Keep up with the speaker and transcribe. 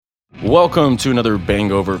Welcome to another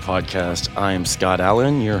BANGover podcast. I am Scott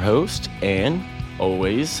Allen, your host, and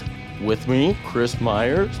always with me, Chris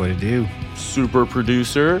Myers. What to do? Super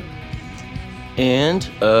producer. And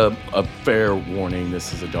a fair warning,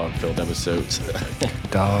 this is a dog-filled episode.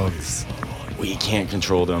 Dogs. We can't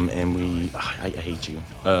control them, and I hate you.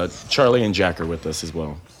 Charlie and Jack are with us as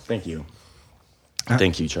well. Thank you.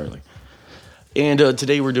 Thank you, Charlie. And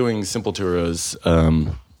today we're doing Sepultura's,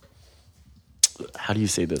 how do you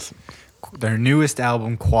say this? Their newest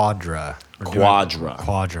album, Quadra.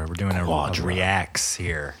 Quadra. We're doing a reacts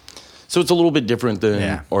here. So it's a little bit different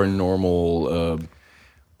than our normal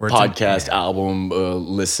podcast album,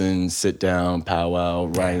 listen, sit down, powwow,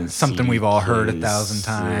 Ryan. Something we've all heard 1,000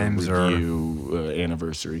 times. Review,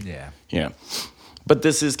 anniversary. Yeah. But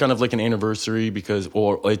this is kind of like an anniversary because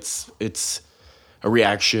it's a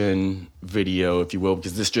reaction video, if you will,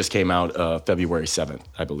 because this just came out February 7th,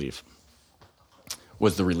 I believe,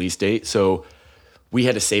 was the release date. So we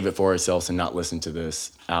had to save it for ourselves and not listen to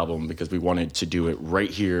this album because we wanted to do it right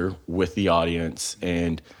here with the audience.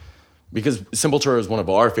 And because Sepultura is one of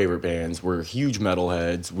our favorite bands, we're huge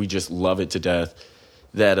metalheads, we just love it to death,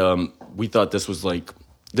 that we thought this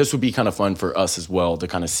would be kind of fun for us as well to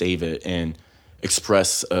kind of save it and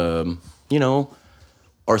express,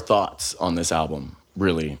 our thoughts on this album,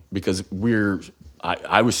 really, because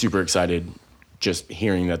I was super excited just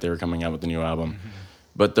hearing that they were coming out with the new album. Mm-hmm.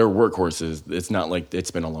 But they're workhorses. It's not like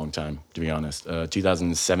it's been a long time, to be honest.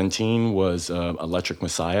 2017 was Electric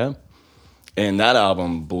Messiah, and that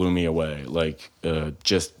album blew me away.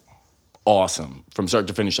 Just awesome. From start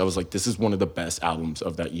to finish, I was like, this is one of the best albums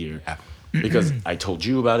of that year. Yeah. Because I told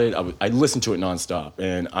you about it. I listened to it nonstop,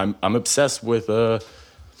 and I'm obsessed with the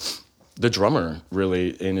drummer,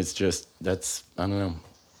 really. And it's just, I don't know.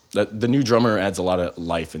 The new drummer adds a lot of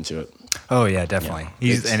life into it. Oh yeah, definitely.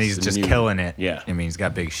 Yeah. He's just killing it. Yeah. I mean, he's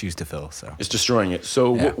got big shoes to fill. So it's destroying it.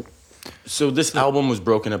 So this album was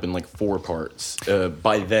broken up in like 4 parts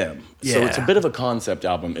by them. Yeah. So it's a bit of a concept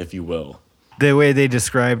album, if you will. The way they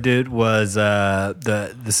described it was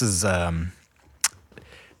this is a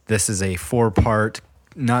 4-part,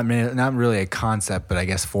 not really a concept, but I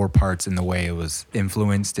guess 4 parts in the way it was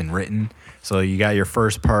influenced and written. So you got your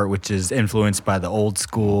first part, which is influenced by the old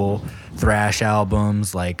school thrash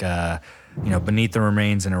albums like Beneath the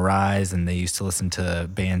Remains and Arise, and they used to listen to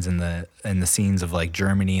bands in the scenes of like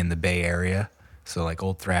Germany and the Bay Area. So like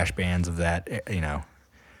old thrash bands of that,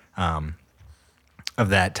 of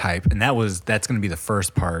that type. And that's going to be the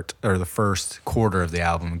first part, or the first quarter of the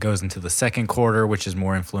album. It goes into the second quarter, which is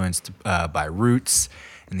more influenced by Roots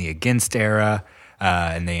and the Against era,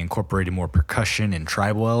 and they incorporated more percussion and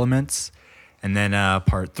tribal elements. And then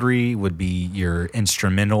part 3 would be your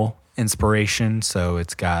instrumental inspiration. So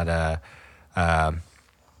it's got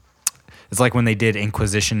it's like when they did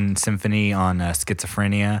Inquisition Symphony on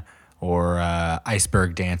Schizophrenia, or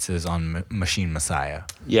Iceberg Dances on Machine Messiah.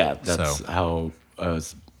 Yeah, that's how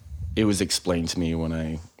it was explained to me when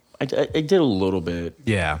I did a little bit,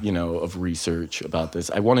 of research about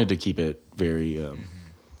this. I wanted to keep it very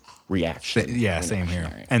reaction. Same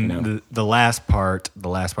here. And the last part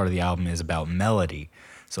of the album is about melody.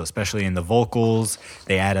 So especially in the vocals,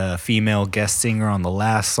 they add a female guest singer on the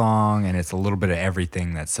last song, and it's a little bit of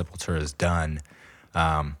everything that Sepultura has done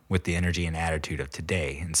with the energy and attitude of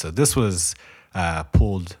today. And so this was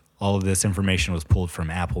pulled. All of this information was pulled from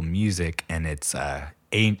Apple Music, and it's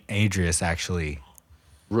Adrius actually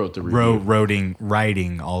wrote the review.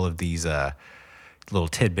 writing all of these little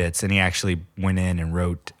tidbits, and he actually went in and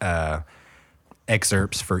wrote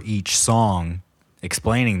excerpts for each song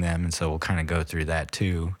explaining them, and so we'll kind of go through that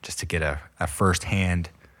too, just to get a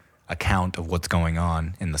first-hand account of what's going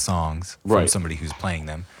on in the songs from somebody who's playing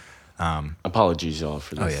them. Apologies, y'all,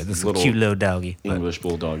 for this. Oh yeah, this little cute little doggy, English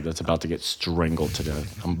bulldog that's about to get strangled to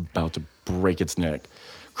death. I'm about to break its neck.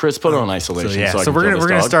 Chris, put it on isolation. So we're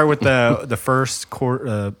gonna start with the first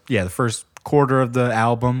quarter. The first quarter of the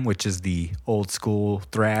album, which is the old school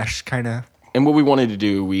thrash kind of. And what we wanted to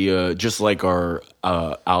do, we just like our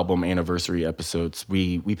album anniversary episodes,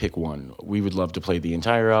 we pick one. We would love to play the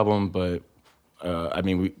entire album, but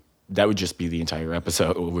that would just be the entire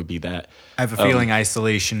episode. It would be that. I have a feeling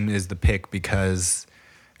Isolation is the pick because,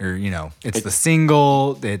 it's the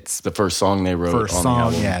single. It's the first song they wrote. The first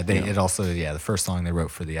song they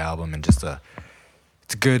wrote for the album, and it's a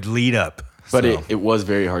good lead up. But it was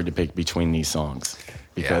very hard to pick between these songs.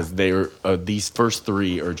 Because they were these first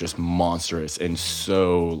 3 are just monstrous, and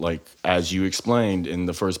so as you explained in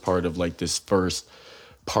the first part of this first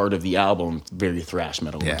part of the album very thrash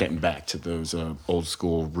metal. Yeah. Getting back to those old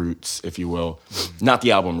school roots, if you will. Not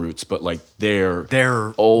the album roots, but like their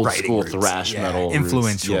old school roots. thrash metal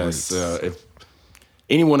influential roots. Yes, roots. if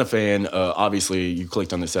anyone a fan, obviously you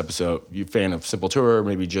clicked on this episode, you're a fan of Sepultura,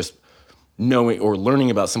 maybe just knowing or learning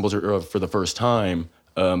about Sepultura for the first time,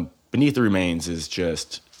 Beneath the Remains is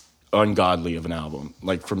just ungodly of an album.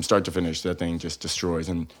 Like from start to finish, that thing just destroys.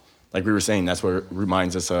 And like we were saying, that's what it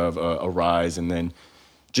reminds us of Arise. And then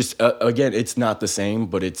just, again, it's not the same,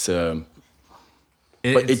 but it's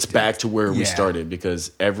back to where we started,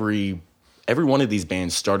 because every one of these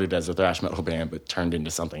bands started as a thrash metal band, but turned into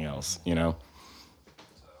something else, you know?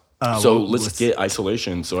 So let's get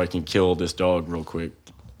Isolation so I can kill this dog real quick.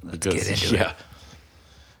 Because, get into it.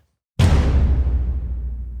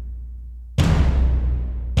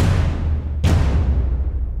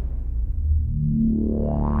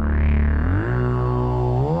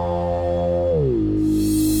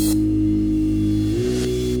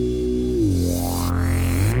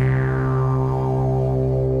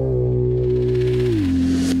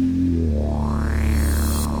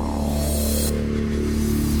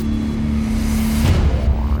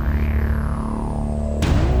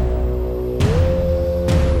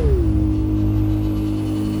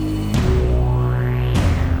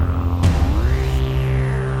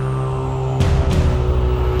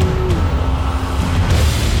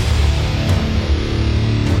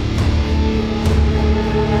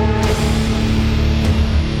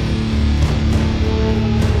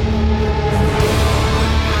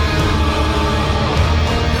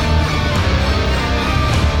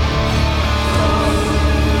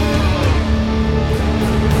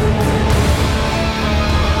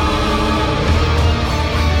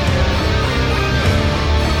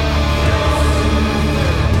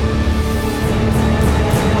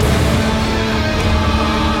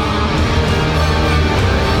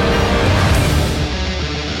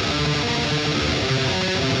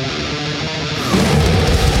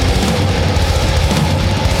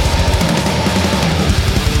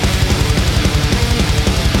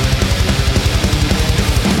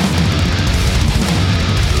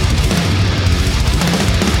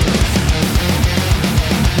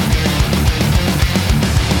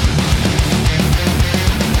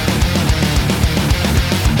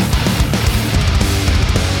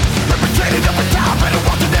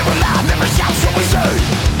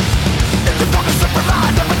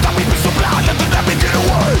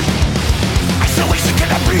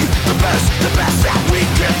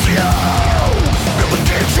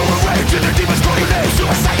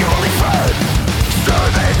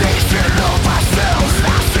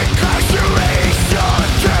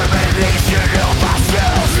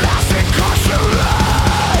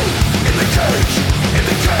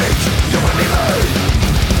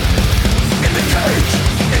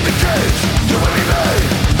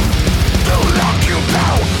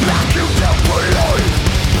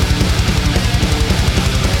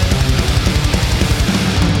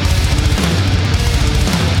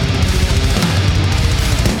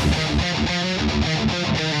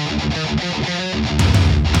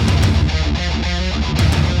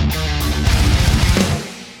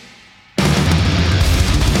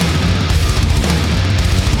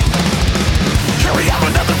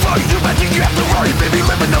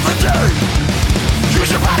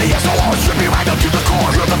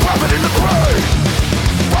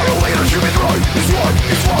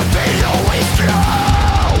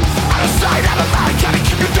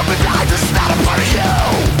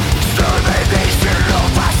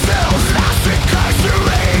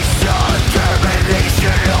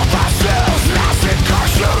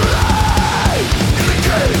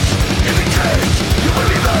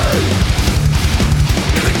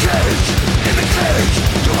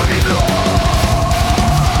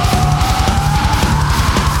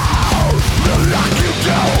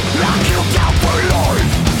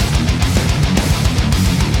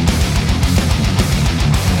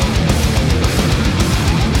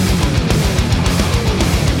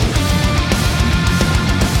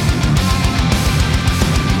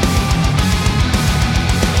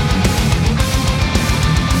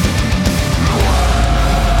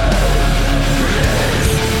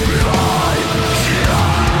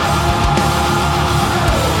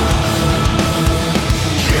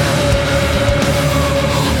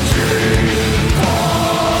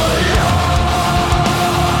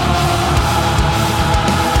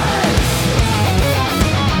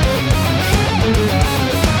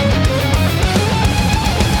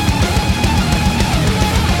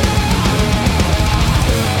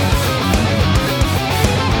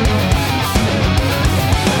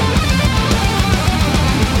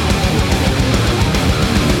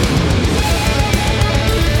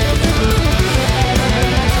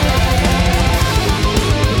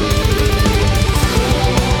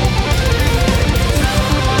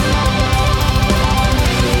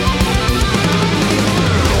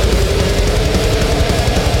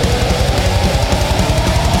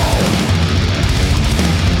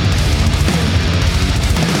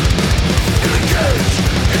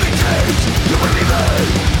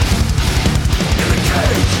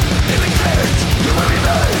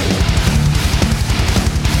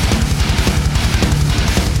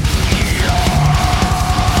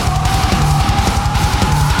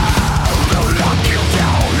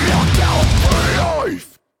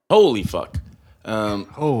 Holy fuck.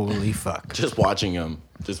 Holy fuck. Just watching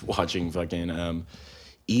fucking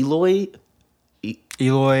Eloy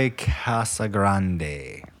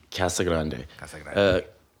Casagrande. Casagrande.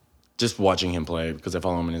 Just watching him play, because I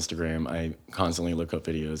follow him on Instagram, I constantly look up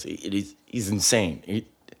videos. He's insane.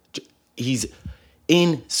 He's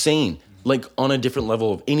insane. Like, on a different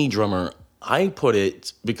level of any drummer. I put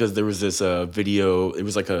it because there was this video. It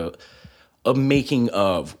was like a making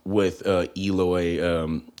of with Eloy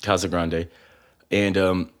Casagrande, and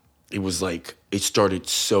it was like, it started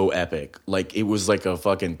so epic. Like, it was like a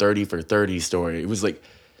fucking 30 for 30 story. It was like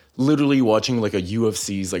literally watching like a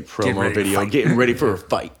UFC's like promo video, getting ready for a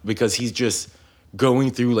fight, because he's just going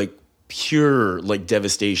through like pure like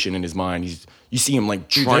devastation in his mind. You see him like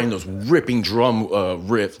trying those ripping drum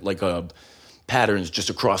riff like patterns just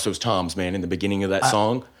across those toms, man. In the beginning of that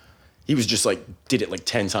song, he was just like, did it like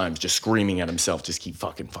 10 times, just screaming at himself, just keep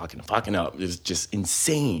fucking up. It was just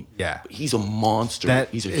insane. Yeah, he's a monster.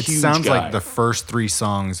 He's a huge guy. It sounds like the first 3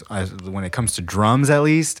 songs, when it comes to drums at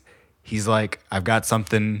least, he's like, I've got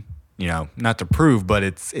something, not to prove, but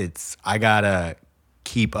it's I gotta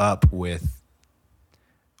keep up with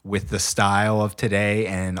the style of today,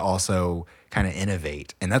 and also kind of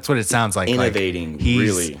innovate. And that's what it sounds like. Innovating, like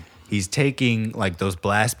really. He's taking like those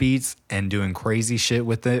blast beats and doing crazy shit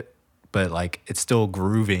with it, but like it's still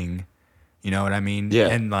grooving. You know what I mean? Yeah.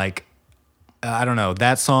 And like, I don't know,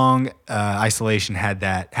 that song, Isolation, had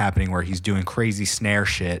that happening where he's doing crazy snare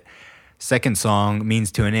shit. Second song, Means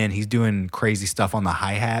to an End, he's doing crazy stuff on the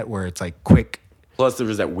hi-hat where it's like quick. Plus there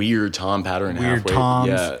was that weird tom pattern halfway. Toms.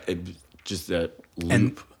 Yeah, just that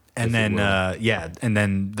loop. And then, and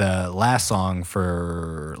then the last song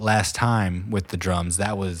for Last Time with the drums,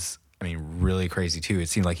 that was, really crazy too. It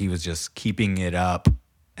seemed like he was just keeping it up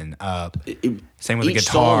and up. Same with the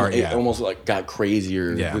guitar. It almost like got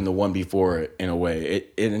crazier than the one before it, in a way.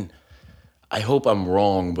 And I hope I'm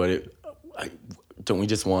wrong, but don't we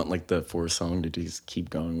just want like the 4th song to just keep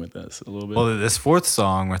going with us a little bit? Well, this 4th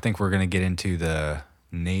song, I think we're going to get into the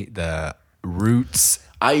roots.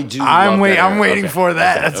 I do. I'm waiting for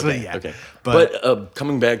that. Okay. But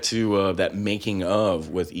coming back to that making of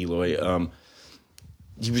with Eloy,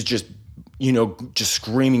 he was just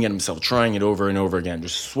screaming at himself, trying it over and over again,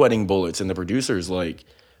 just sweating bullets. And the producer's like,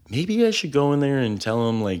 maybe I should go in there and tell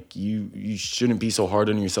him like, you shouldn't be so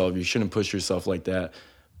hard on yourself. You shouldn't push yourself like that.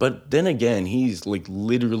 But then again, he's like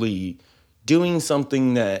literally doing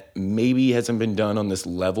something that maybe hasn't been done on this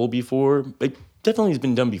level before. Like, definitely has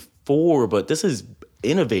been done before, but this is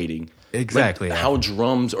innovating. Exactly. Like, how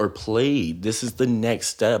drums are played. This is the next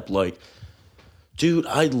step. Like, dude,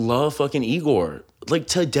 I love fucking Igor. Like,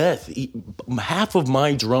 to death. Half of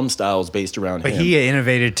my drum style is based around him. But he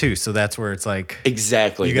innovated too, so that's where it's like...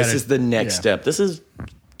 Exactly. This is the next step. This is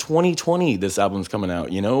 2020, this album's coming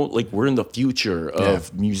out, Like, we're in the future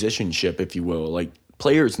of musicianship, if you will. Like,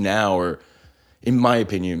 players now are, in my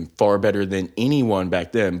opinion, far better than anyone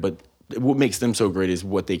back then, but what makes them so great is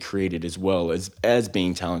what they created, as well as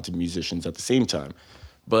being talented musicians at the same time.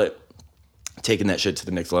 But taking that shit to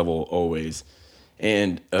the next level always.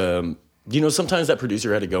 And, sometimes that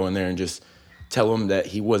producer had to go in there and just tell him that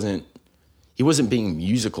he wasn't being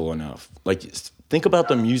musical enough. Like, think about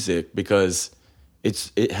the music, because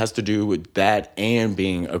it has to do with that and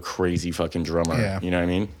being a crazy fucking drummer. Yeah. You know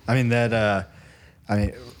what I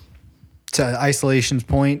mean? To Isolation's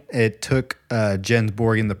point, it took Jens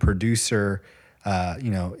Borgen, the producer,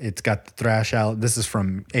 it's got the thrash out. This is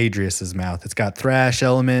from Adrius's mouth. It's got thrash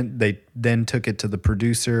element. They then took it to the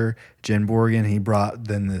producer, Jen Borgen. He brought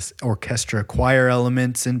then this orchestra choir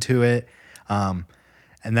elements into it. And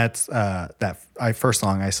that's first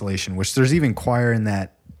song, Isolation, which there's even choir in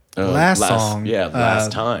that last song. Yeah,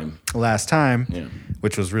 Last Time. Last Time,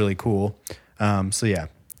 which was really cool.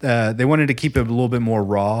 They wanted to keep it a little bit more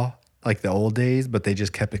raw, like the old days, but they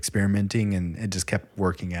just kept experimenting and it just kept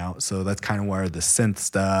working out. So that's kind of where the synth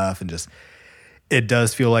stuff and just, it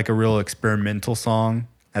does feel like a real experimental song.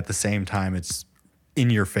 At the same time, it's in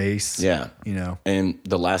your face. Yeah. And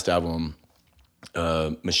the last album,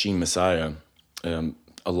 Machine Messiah,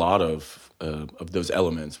 a lot of those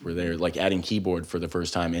elements were there, like adding keyboard for the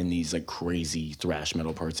first time in these like crazy thrash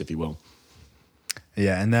metal parts, if you will.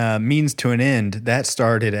 Yeah. And Means to an End, that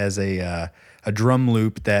started as a drum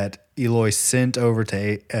loop that Eloy sent over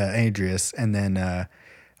to Adrius, and then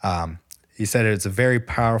he said it's a very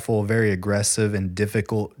powerful, very aggressive, and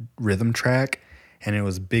difficult rhythm track, and it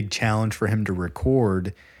was a big challenge for him to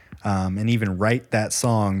record and even write that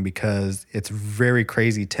song, because it's very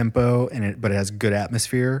crazy tempo, but it has good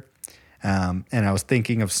atmosphere. And I was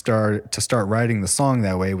thinking of start writing the song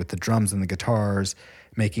that way with the drums and the guitars,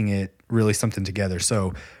 making it really something together.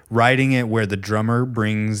 So writing it where the drummer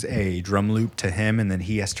brings a drum loop to him and then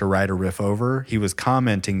he has to write a riff over. He was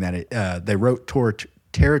commenting that they wrote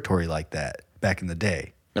Territory like that back in the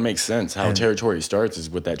day. That makes sense. How Territory starts is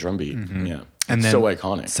with that drum beat. Mm-hmm. Yeah. And then so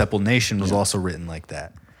iconic. Simple Nation was also written like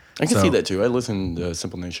that. I can see that too. I listened to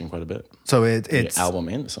Simple Nation quite a bit. So it's the album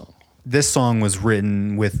and the song. This song was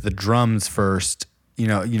written with the drums first.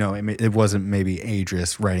 It wasn't maybe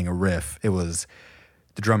Adris writing a riff. It was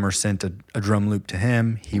the drummer sent a drum loop to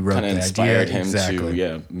him. He wrote the idea. Inspired him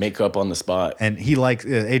to make up on the spot. And he likes.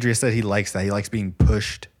 Adrian said he likes that. He likes being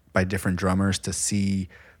pushed by different drummers to see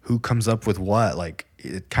who comes up with what. Like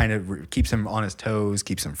it kind of keeps him on his toes,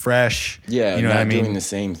 keeps him fresh. Yeah, you know what I mean? Doing the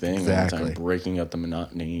same thing all the Exactly. time, breaking up the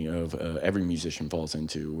monotony of every musician falls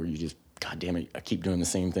into, where you just, God damn it, I keep doing the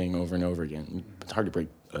same thing over and over again. It's hard to break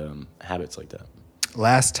habits like that.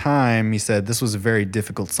 Last time, he said, this was a very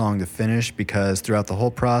difficult song to finish because throughout the whole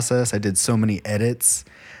process, I did so many edits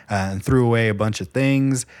and threw away a bunch of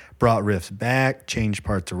things, brought riffs back, changed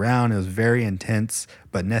parts around. It was very intense,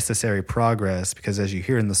 but necessary progress because as you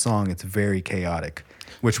hear in the song, it's very chaotic,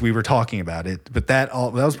 which we were talking about it. But that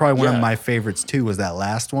was probably one of my favorites too, was that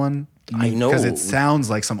last one. I know. Because it sounds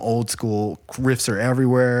like some old school riffs are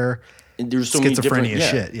everywhere. And there's so schizophrenia many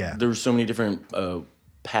different shit, yeah. There's so many different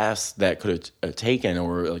paths that could have taken,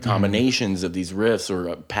 or like combinations of these riffs, or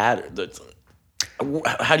a pattern.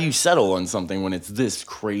 How do you settle on something when it's this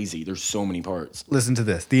crazy? There's so many parts. Listen to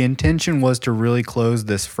this. The intention was to really close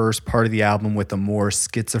this first part of the album with a more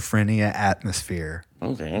schizophrenia atmosphere.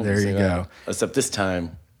 Okay. There you go. Except this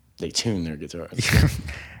time, they tune their guitars.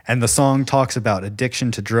 And the song talks about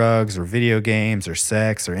addiction to drugs or video games or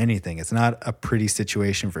sex or anything. It's not a pretty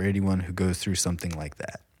situation for anyone who goes through something like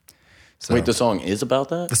that. So, wait, the song is about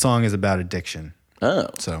that? The song is about addiction. Oh.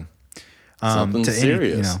 So something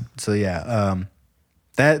serious.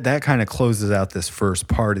 That kind of closes out this first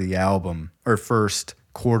part of the album, or first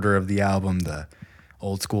quarter of the album, the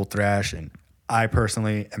old school thrash. And I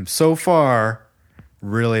personally am so far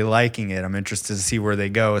really liking it. I'm interested to see where they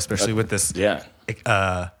go, especially with this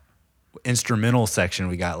instrumental section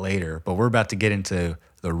we got later. But we're about to get into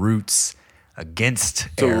the Roots against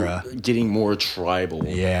era. Getting more tribal.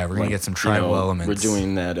 Yeah, we're going to get some tribal elements. We're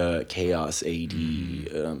doing that Chaos AD,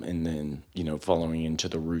 and then, following into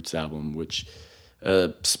the Roots album, which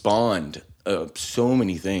spawned so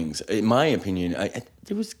many things. In my opinion,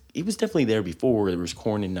 it was definitely there before. There was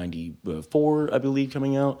Korn in 94, I believe,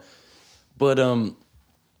 coming out. But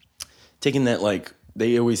taking that, like,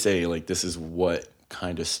 they always say, like, this is what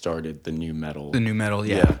kind of started the new metal. The new metal,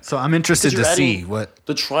 yeah. So I'm interested to see what...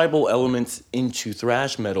 The tribal elements into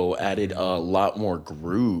thrash metal added a lot more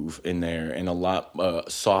groove in there, and a lot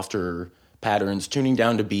softer patterns, tuning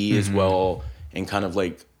down to B as well, and kind of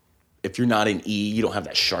like, if you're not in E, you don't have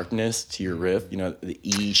that sharpness to your riff, the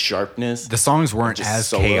E sharpness. The songs weren't as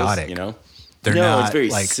solos, chaotic. They're not, it's very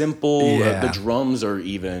simple. Yeah. The drums are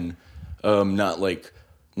even not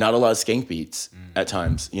a lot of skank beats at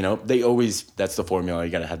times. They always, that's the formula. You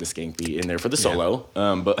got to have the skank beat in there for the solo.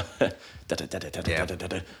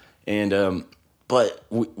 But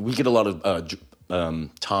we get a lot of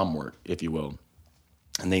tom work, if you will,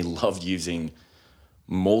 and they love using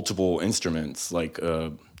multiple instruments, like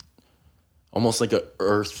almost like a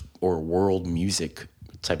earth or world music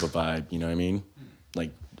type of vibe. You know what I mean?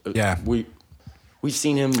 Like We've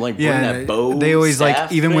seen him bring that bow. They always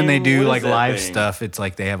even when they do live stuff, it's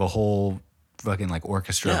like they have a whole fucking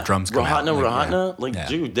orchestra of drums come out. Rahatna,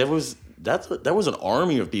 dude, that was an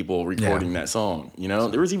army of people recording that song.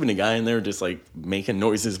 There was even a guy in there just making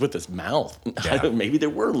noises with his mouth. Yeah. Maybe there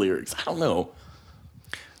were lyrics. I don't know.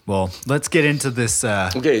 Well, let's get into this.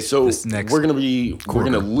 Okay, so we're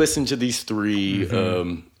gonna listen to these three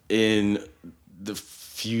in the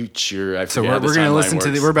future. So we're going to listen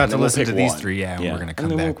to we're about to listen to these three, and we're going to come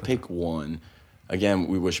back. And then we'll pick one. Again,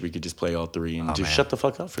 we wish we could just play all three and shut the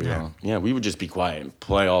fuck up for y'all. Yeah, we would just be quiet and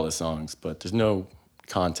play all the songs, but there's no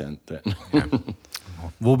content that.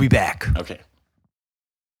 We'll be back. Okay.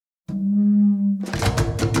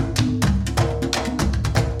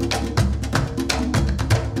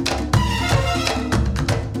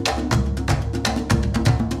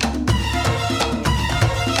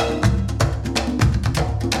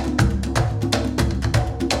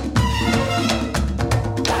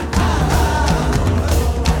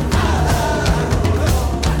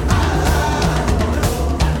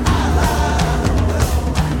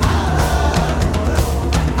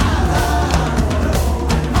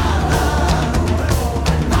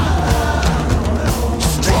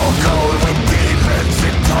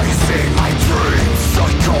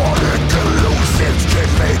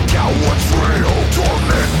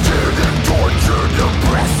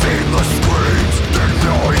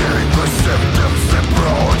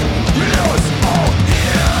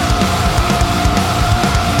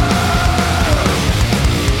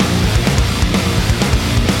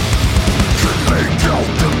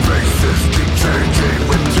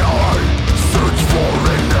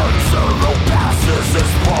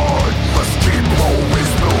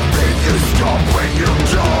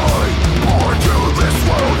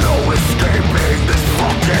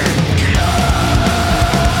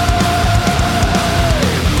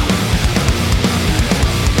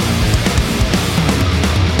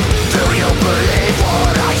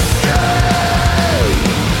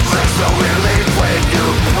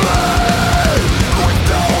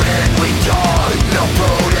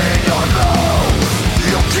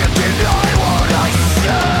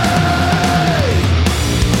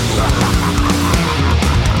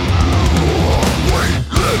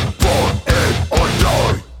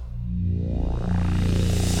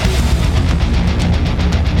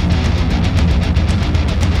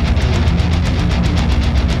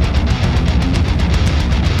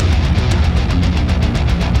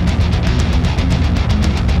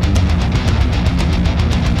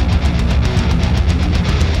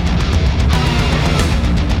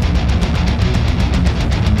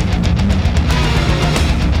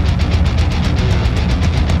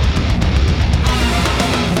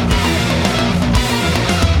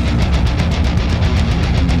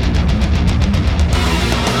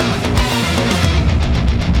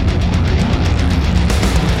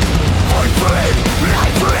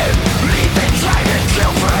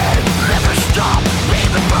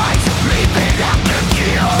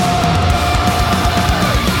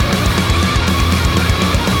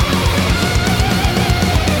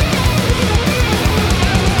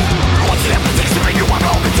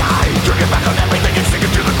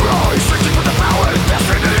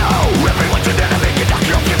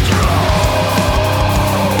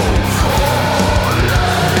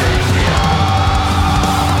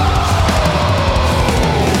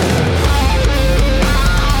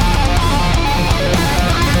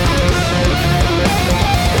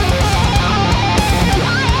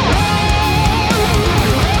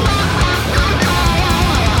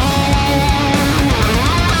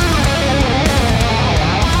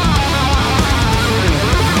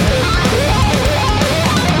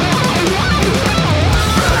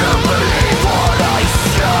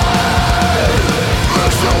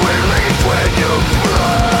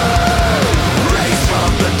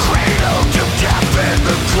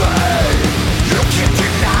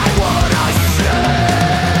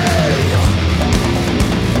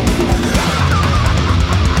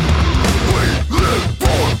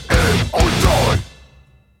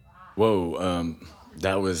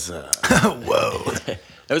 that was Whoa.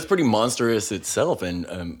 that was pretty monstrous itself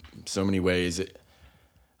in so many ways.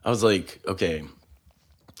 I was like, okay,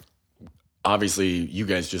 obviously you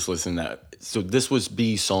guys just listened to that. So this would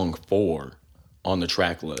be song 4 on the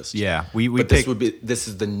track list. Yeah, but this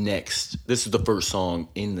is the first song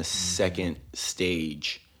in the second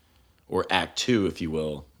stage, or act 2, if you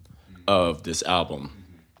will, of this album.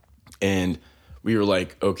 And we were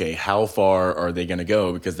like, okay, how far are they going to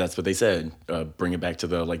go? Because that's what they said. Bring it back to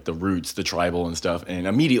the roots, the tribal and stuff. And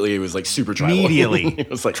immediately it was like super tribal. It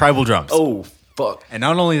was like tribal drums. Oh, fuck. And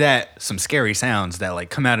not only that, some scary sounds that like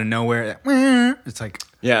come out of nowhere. It's like,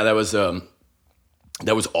 yeah, that was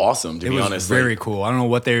awesome, to be honest. It was very cool. I don't know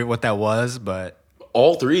what that was, but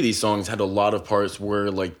all 3 of these songs had a lot of parts where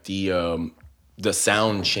like the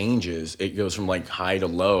sound changes. It goes from like high to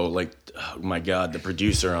low. Like, oh my God, the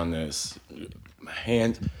producer on this,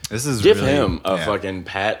 this is give really, him a fucking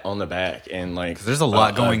pat on the back, and like there's a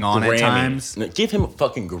lot going on at times. Give him a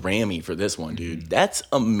fucking Grammy for this one, dude. That's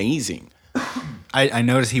amazing. I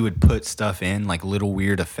noticed he would put stuff in, like little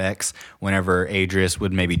weird effects, whenever Adrius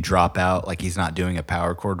would maybe drop out, like he's not doing a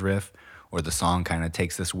power chord riff, or the song kind of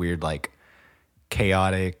takes this weird, like,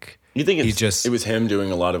 chaotic. You think it was him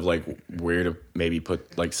doing a lot of, like, where to maybe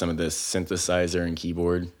put, like, some of this synthesizer and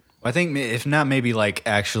keyboard? I think, if not, maybe, like,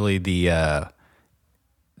 actually the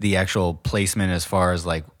actual placement as far as,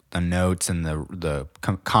 like, the notes and the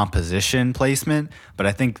composition placement, but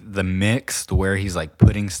I think the mix, the where he's like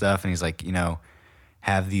putting stuff and he's like, you know,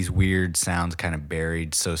 have these weird sounds kind of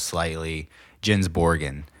buried so slightly. Jens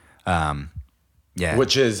Borgen, yeah,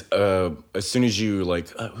 which is as soon as you like,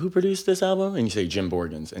 who produced this album, and you say Jim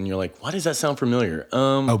Borgens, and you're like, why does that sound familiar?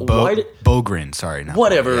 Bogren, sorry, not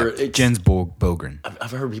whatever. Yeah. Jens Bogren.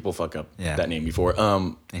 I've heard people fuck up that name before.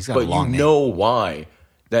 He's got a long name. Know why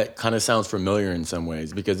that kind of sounds familiar in some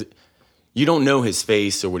ways, because you don't know his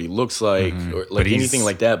face or what he looks like or like anything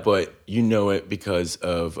like that, but you know it because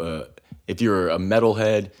of if you're a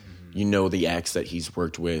metalhead, you know the acts that he's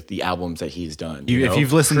worked with, the albums that he's done. If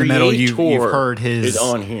you've listened to metal, you've heard his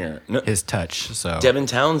on here, his touch. So Devin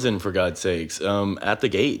Townsend, for God's sakes, At the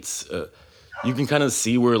Gates, you can kind of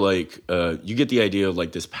see where like you get the idea of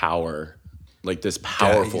like this power. Like this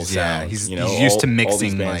powerful sound. He's used to mixing. All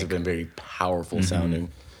these bands have been very powerful sounding.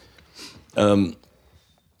 And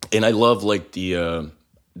I love like the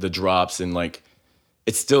drops, and like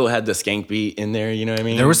it still had the skank beat in there. You know what I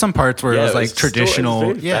mean? There were some parts where it was like traditional. It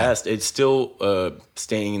was very fast. It's still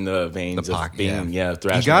staying in the veins of being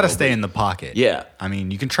thrashing. You got to stay in the pocket. Yeah, I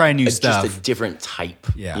mean you can try new stuff. Just a different type.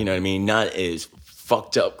 Yeah, you know what I mean? Not as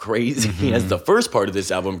fucked up crazy as the first part of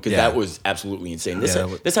this album, because that was absolutely insane.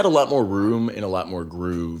 This had a lot more room and a lot more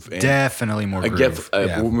groove. And definitely more groove.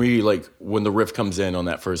 When the riff comes in on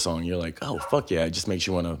that first song, you're like, oh fuck yeah, it just makes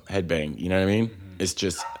you want to headbang. You know what I mean? It's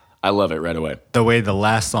just, I love it right away. The way the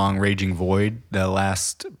last song, Raging Void, the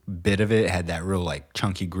last bit of it had that real like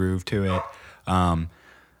chunky groove to it.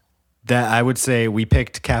 That I would say we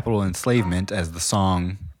picked Capital Enslavement as the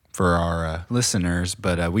song for our listeners,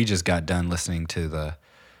 but we just got done listening to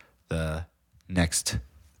the next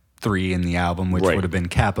 3 in the album, which would have been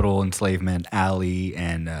Capital Enslavement, Alley,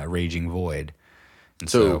 and Raging Void. And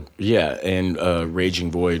so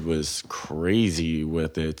Raging Void was crazy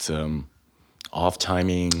with its off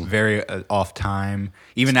timing, very off time.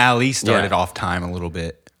 Even Alley started off time a little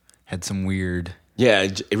bit, had some weird. Yeah,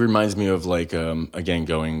 it reminds me of like again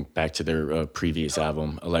going back to their previous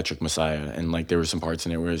album, Electric Messiah, and like there were some parts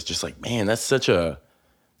in it where it's just like, man, that's such a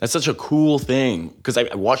cool thing, because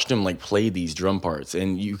I watched him like play these drum parts,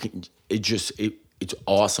 and it's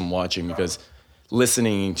awesome watching, because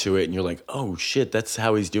listening to it and you're like, oh shit, that's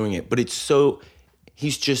how he's doing it, but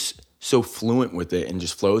he's just so fluent with it and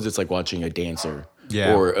just flows. It's like watching a dancer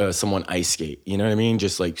or someone ice skate. You know what I mean?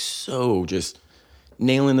 Just like just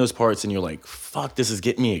nailing those parts, and you're like, fuck, this is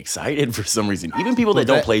getting me excited for some reason. Even people that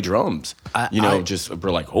don't play drums, just were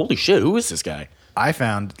like, holy shit, who is this guy? I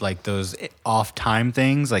found like those off-time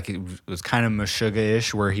things, like it was kind of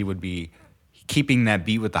Meshuggah-ish, where he would be keeping that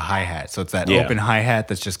beat with the hi-hat. So it's that open hi-hat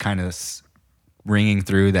that's just kind of ringing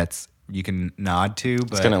through, that's you can nod to.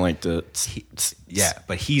 But it's kind of like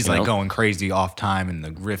but he's like going crazy off-time, and the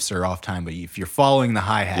riffs are off-time. But if you're following the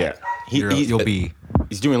hi-hat, you'll be...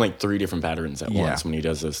 He's doing like 3 different patterns at once when he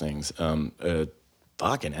does those things.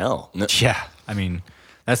 Fucking hell. Yeah. I mean,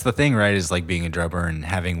 that's the thing, right? Is like being a drummer and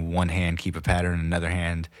having one hand keep a pattern and another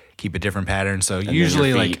hand keep a different pattern. So and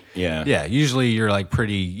usually usually you're like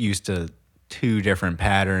pretty used to 2 different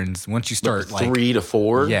patterns. Once you start like 3 to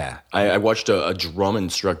 4. Yeah. I watched a drum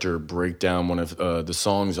instructor break down one of the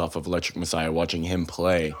songs off of Electric Messiah, watching him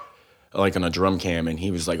play like on a drum cam. And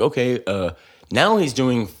he was like, okay, Now he's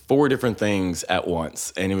doing 4 different things at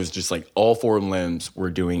once, and it was just like all 4 limbs were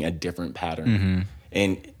doing a different pattern.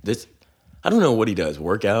 And this, I don't know what he does.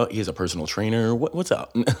 Workout? He has a personal trainer. What's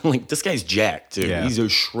up? Like, this guy's jacked too. Yeah. He's so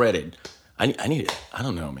shredded. I need to, I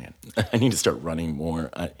don't know, man. I need to start running more.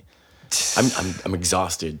 I'm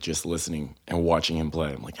exhausted just listening and watching him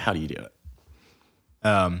play. I'm like, how do you do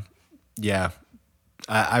it? Yeah.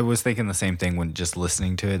 I was thinking the same thing when just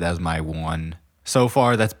listening to it. That was my one. So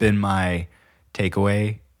far, that's been my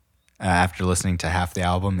takeaway after listening to half the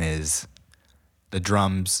album is the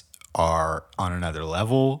drums are on another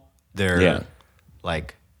level. They're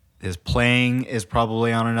like, his playing is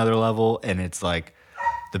probably on another level, and it's like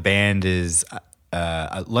the band is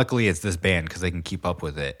luckily it's this band because they can keep up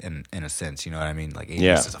with it in a sense, you know what I mean? Like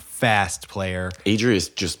Adrius is a fast player.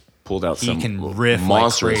 Adrius just pulled out some can riff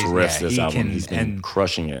monstrous like riffs this album. He's been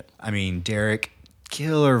crushing it. I mean, Derek,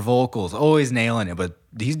 killer vocals, always nailing it, but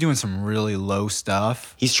he's doing some really low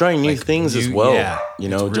stuff. He's trying new things as well. Yeah, you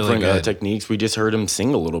know, really different techniques. We just heard him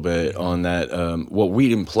sing a little bit on that. Well, we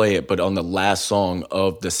didn't play it, but on the last song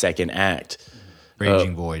of the second act,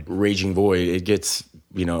 Raging Void. Raging Void. It gets,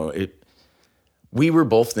 you know, it. We were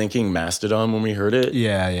both thinking Mastodon when we heard it.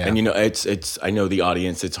 Yeah. And you know, it's. I know the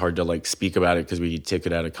audience. It's hard to like speak about it because we take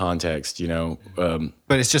it out of context. You know,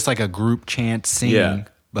 but it's just like a group chant singing. Yeah,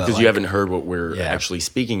 but because you haven't heard what we're actually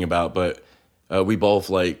speaking about. But we both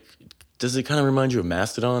like. Does it kind of remind you of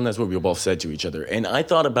Mastodon? That's what we both said to each other. And I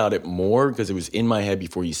thought about it more because it was in my head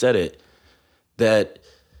before you said it. That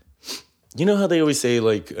you know how they always say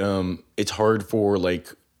like it's hard for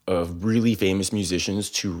like really famous musicians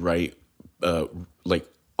to write. Like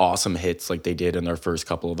awesome hits like they did in their first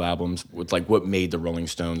couple of albums with like what made the Rolling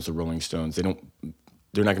Stones. They're not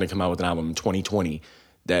going to come out with an album in 2020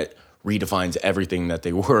 that redefines everything that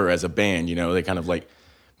they were as a band. You know, they kind of like,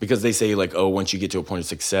 because they say like, oh, once you get to a point of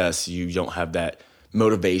success, you don't have that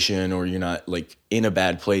motivation or you're not like in a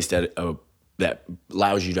bad place that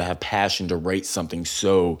allows you to have passion to write something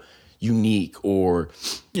so unique or,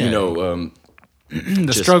 you know,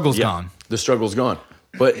 the struggle's gone. The struggle's gone.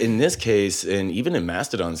 But in this case, and even in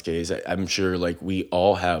Mastodon's case, I'm sure like we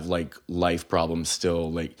all have like life problems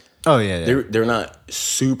still. Like, oh yeah. They're not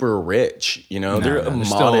super rich, you know. They're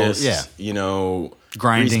modest, still, you know,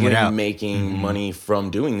 grinding it out, making money from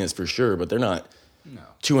doing this for sure. But they're not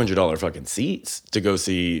 $200 fucking seats to go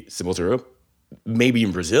see Sepultura. Maybe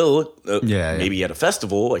in Brazil, maybe at a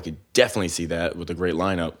festival. I could definitely see that with a great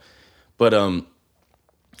lineup. But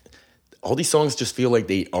all these songs just feel like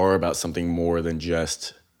they are about something more than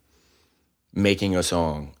just making a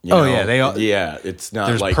song. You know? Yeah, they are. Yeah, it's not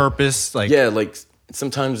there's like purpose. Like like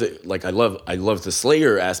sometimes like I love the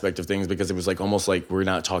Slayer aspect of things because it was like almost like we're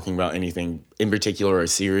not talking about anything in particular or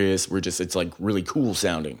serious. It's like really cool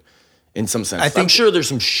sounding in some sense. I'm sure there's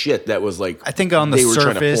some shit that was like I think on the surface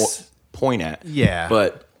were trying to point at. Yeah,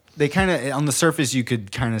 but they kind of on the surface you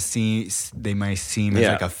could kind of see they might seem as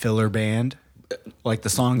like a filler band. Like the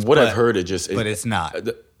songs, I've heard, but it's not.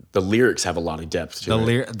 The lyrics have a lot of depth to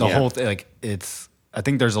it. The whole thing, like it's. I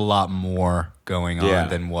think there's a lot more going on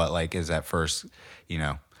than what like is at first, you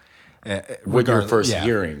know. With your first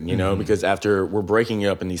hearing, you know, because after we're breaking it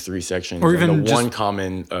up in these 3 sections, or even the one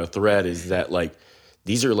common thread is that like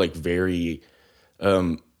these are like very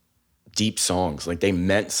deep songs, like they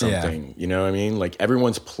meant something. You know what I mean? Like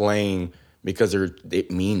everyone's playing. Because it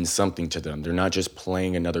means something to them. They're not just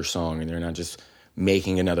playing another song and they're not just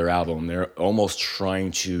making another album. They're almost trying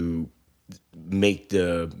to make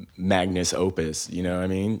the magnus opus, you know what I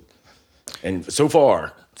mean? And so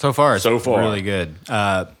far, really good.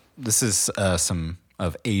 This is some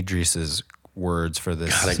of Adrius's words for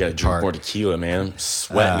this. God, I gotta drink more tequila, man. I'm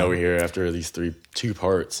sweating over here after these 2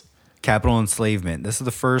 parts. Capital Enslavement. This is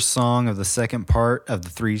the first song of the second part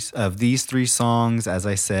of these 3 songs. As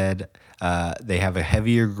I said, they have a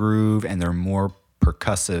heavier groove and they're more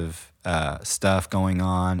percussive stuff going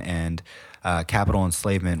on. And Capital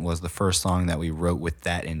Enslavement was the first song that we wrote with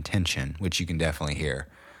that intention, which you can definitely hear.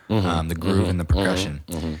 The groove and the percussion.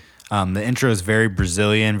 The intro is very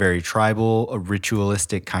Brazilian, very tribal, a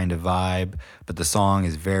ritualistic kind of vibe, but the song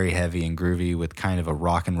is very heavy and groovy with kind of a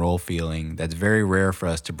rock and roll feeling that's very rare for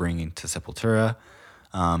us to bring into Sepultura.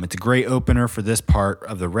 It's a great opener for this part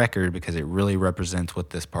of the record because it really represents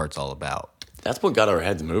what this part's all about. That's what got our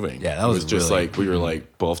heads moving. Yeah, that was just really, like we were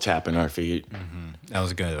like both tapping our feet. That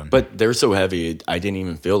was a good one. But they're so heavy, I didn't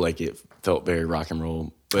even feel like it felt very rock and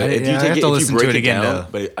roll. But if you take if you break it down, again,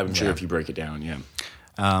 but I'm sure if you break it down,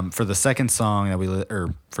 for the second song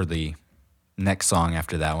or for the next song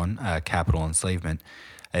after that one, Capital Enslavement,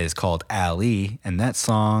 is called Ali, and that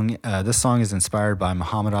song, this song is inspired by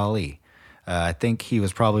Muhammad Ali. I think he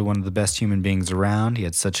was probably one of the best human beings around. He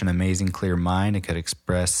had such an amazing, clear mind and could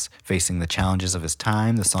express facing the challenges of his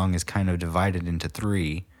time. The song is kind of divided into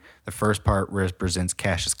three. The first part represents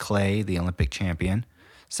Cassius Clay, the Olympic champion.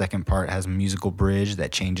 Second part has a musical bridge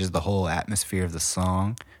that changes the whole atmosphere of the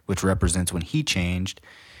song, which represents when he changed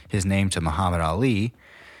his name to Muhammad Ali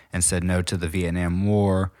and said no to the Vietnam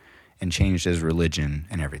War and changed his religion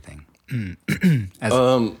and everything.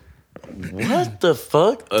 What the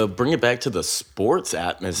fuck? Bring it back to the sports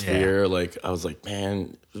atmosphere. Yeah. Like, I was like,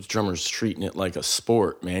 man, the drummer's treating it like a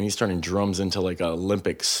sport, man. He's turning drums into like an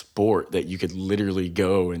Olympic sport that you could literally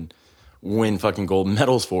go and win fucking gold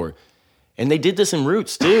medals for. And they did this in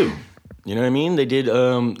Roots, too. You know what I mean? They did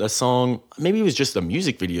a song, maybe it was just a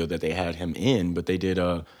music video that they had him in, but they did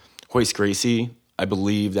Hoist Gracie. I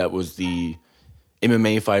believe that was the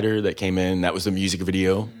MMA fighter that came in. That was the music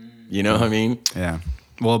video. You know what I mean? Yeah.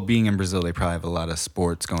 Well, being in Brazil, they probably have a lot of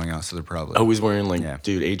sports going on, so they're probably always wearing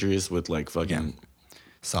dude, Adrius with like fucking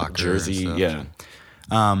soccer jersey, yeah.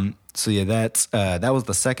 So yeah, that was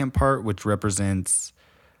the second part, which represents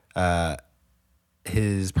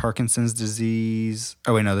his Parkinson's disease.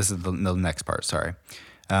 Oh wait, no, this is the next part. Sorry.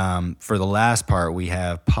 For the last part, we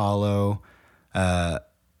have Paulo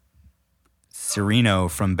Sereno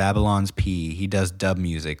from Babylon's P. He does dub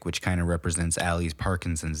music, which kind of represents Ali's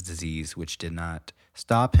Parkinson's disease, which did not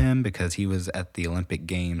stop him because he was at the Olympic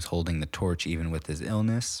Games holding the torch even with his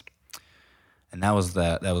illness. And that was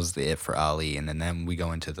it for Ali. And then we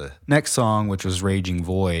go into the next song, which was Raging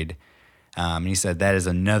Void. And he said that is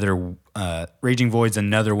Raging Void's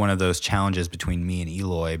another one of those challenges between me and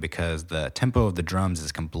Eloy because the tempo of the drums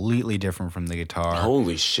is completely different from the guitar.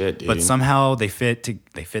 Holy shit, dude. But somehow they fit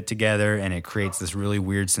together and it creates this really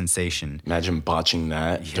weird sensation. Imagine botching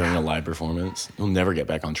that during a live performance. You'll never get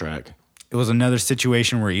back on track. It was another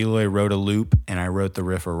situation where Eloy wrote a loop and I wrote the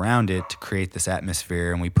riff around it to create this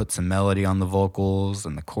atmosphere, and we put some melody on the vocals,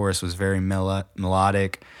 and the chorus was very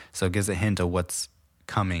melodic, so it gives a hint of what's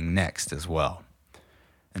coming next as well.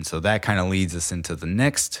 And so that kind of leads us into the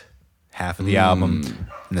next half of the album,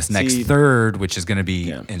 and this next third, which is going to be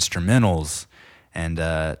instrumentals. And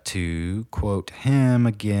to quote him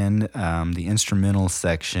again, the instrumental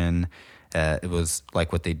section, it was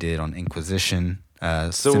like what they did on Inquisition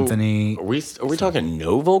Symphony. Are we talking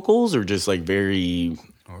no vocals or just like very?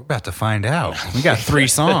 We're about to find out. We got 3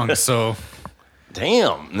 songs, so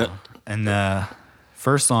damn. No. And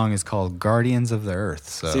first song is called Guardians of the Earth.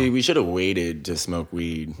 So see, we should have waited to smoke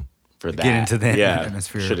weed for that. Get into the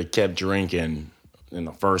atmosphere. Should have kept drinking in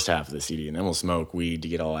the first half of the CD, and then we'll smoke weed to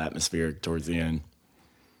get all atmospheric towards the end.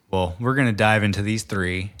 Well, we're going to dive into these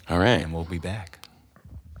 3. All right. And we'll be back.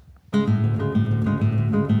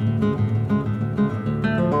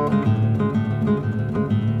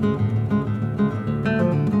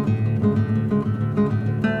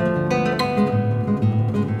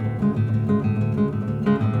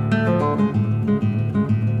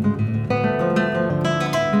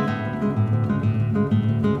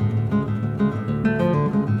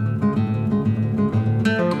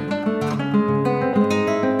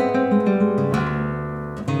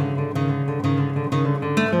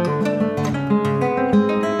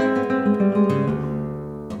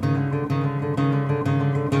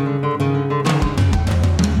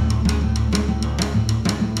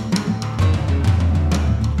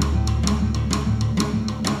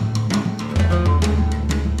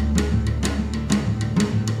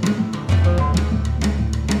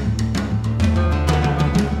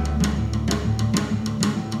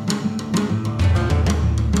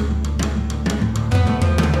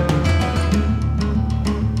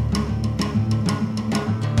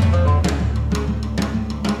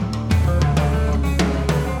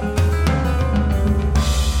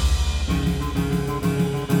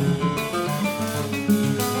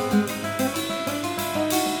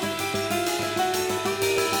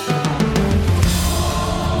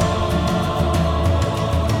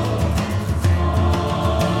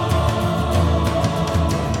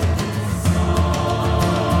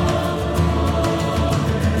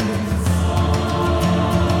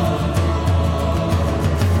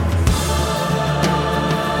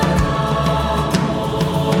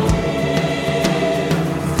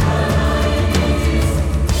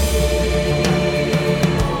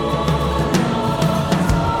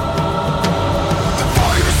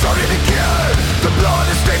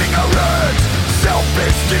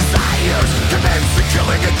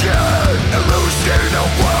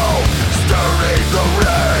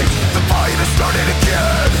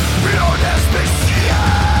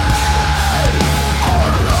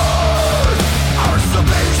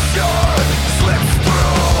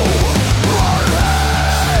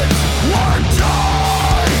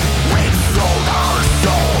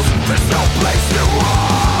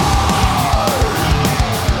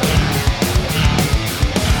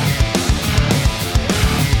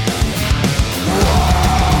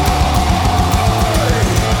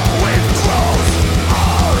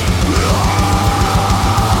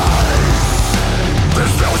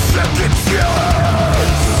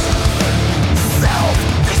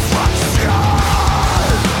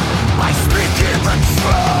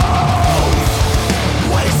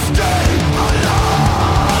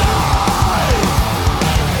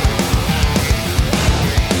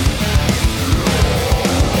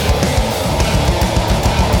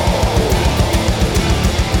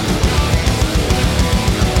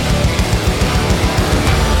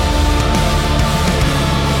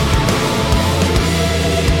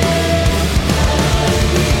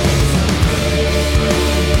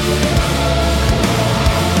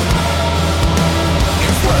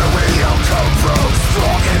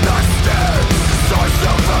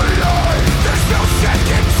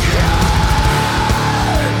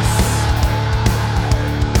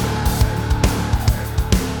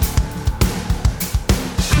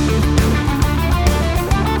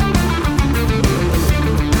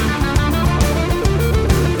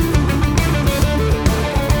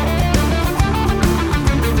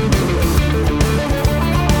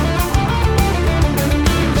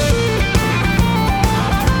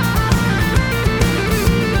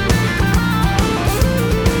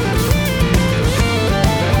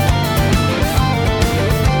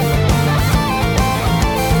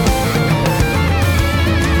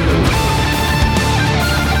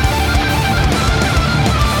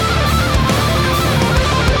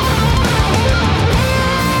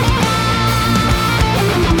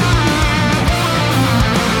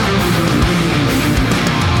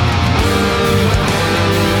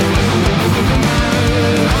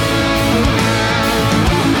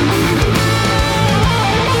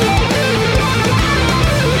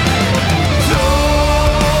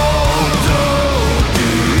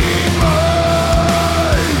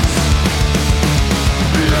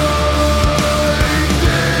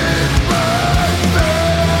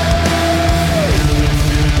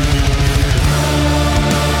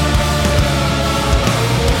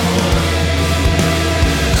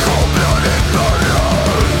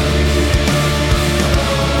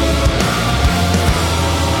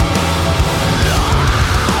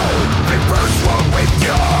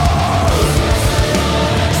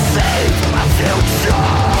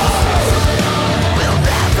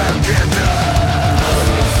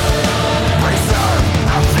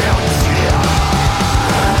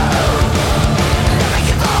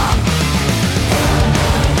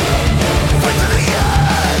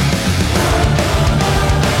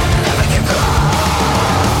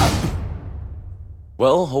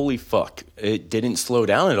 holy fuck, it didn't slow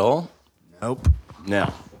down at all. Nope.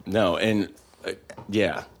 No, and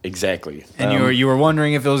yeah, exactly. And you were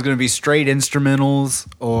wondering if it was going to be straight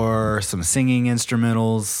instrumentals or some singing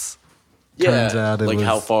instrumentals. Turns out it like was...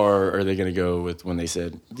 how far are they going to go with when they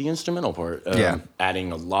said the instrumental part?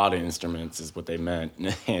 Adding a lot of instruments is what they meant.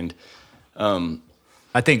 And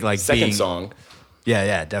I think like second song.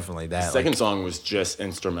 Yeah, definitely that. Second song was just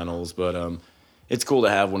instrumentals, but it's cool to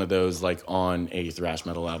have one of those like on a thrash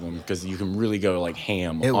metal album because you can really go like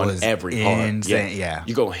ham on every part. Yeah,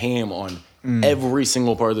 you go ham on every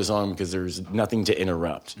single part of the song because there's nothing to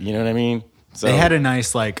interrupt. You know what I mean? So they had a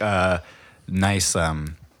nice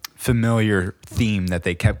familiar theme that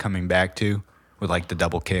they kept coming back to with like the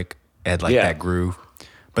double kick. It had like that groove,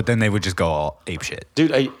 but then they would just go all ape shit.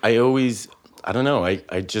 Dude, I don't know.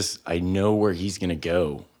 I know where he's gonna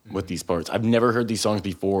go with these parts. I've never heard these songs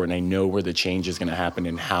before, and I know where the change is gonna happen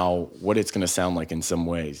and what it's gonna sound like in some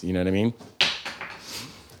ways. You know what I mean?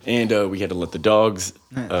 And we had to let the dogs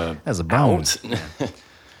as a bone.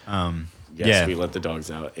 Yes, we let the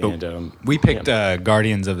dogs out, and we picked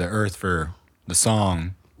 "Guardians of the Earth" for the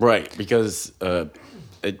song, right? Because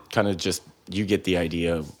it kind of just you get the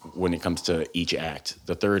idea of when it comes to each act.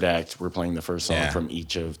 The third act, we're playing the first song from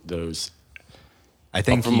each of those. I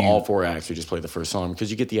think from all four acts, we just play the first song because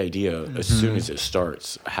you get the idea as soon as it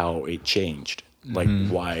starts how it changed, like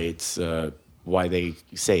why it's why they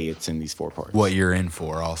say it's in these 4 parts. What you're in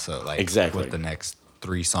for, also, like exactly what the next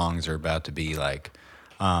 3 songs are about to be like.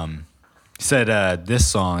 Said that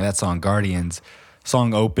song Guardians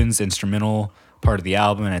song opens instrumental part of the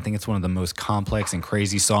album, and I think it's one of the most complex and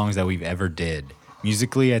crazy songs that we've ever did.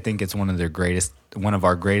 Musically, I think it's one of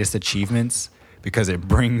our greatest achievements because it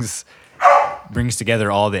brings together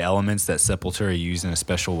all the elements that Sepultura use in a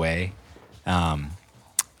special way.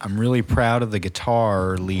 I'm really proud of the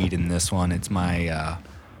guitar lead in this one. It's my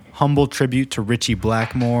humble tribute to Ritchie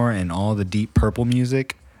Blackmore and all the Deep Purple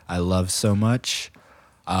music I love so much.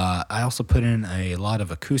 I also put in a lot of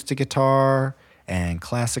acoustic guitar and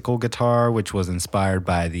classical guitar, which was inspired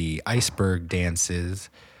by the iceberg dances,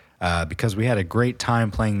 because we had a great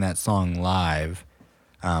time playing that song live.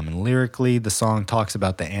 And lyrically, the song talks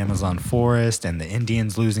about the Amazon forest and the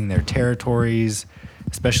Indians losing their territories,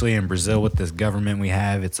 especially in Brazil with this government we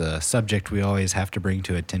have. It's a subject we always have to bring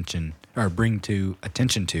to attention, or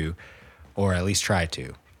at least try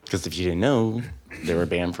to. Because if you didn't know, they were a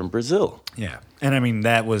band from Brazil. Yeah. And I mean,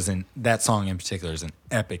 that song in particular is an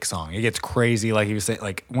epic song. It gets crazy, like you was saying,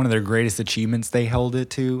 like one of their greatest achievements they held it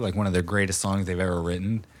to, like one of their greatest songs they've ever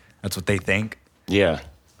written. That's what they think. Yeah.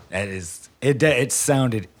 That is, it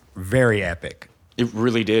sounded very epic. It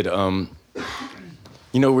really did.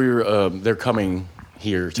 They're coming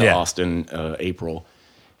here to Austin April,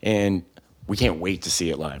 and we can't wait to see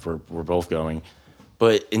it live. We're both going.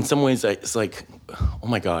 But in some ways, it's like, oh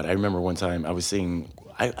my God, I remember one time I was seeing,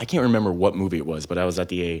 I can't remember what movie it was, but I was at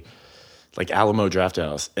the Alamo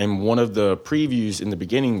Drafthouse, and one of the previews in the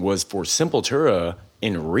beginning was for Sepultura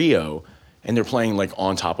in Rio, and they're playing like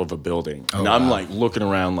on top of a building. And I'm like looking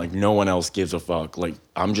around like no one else gives a fuck. Like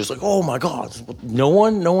I'm just like, oh my God, no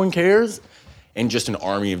one cares? And just an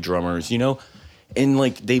army of drummers, you know? And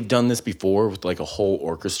like they've done this before with like a whole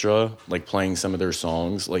orchestra, like playing some of their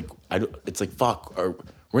songs. Like it's like, fuck,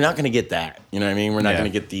 we're not going to get that. You know what I mean? We're not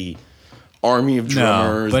going to get the army of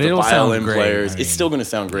drummers, the violin players. It's still going to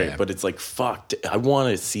sound great, but it's like, fuck, I want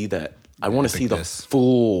to see that. I want to see the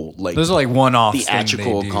full, like, those are like one-offs,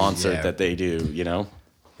 theatrical concert that they do, you know?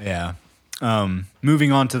 Yeah.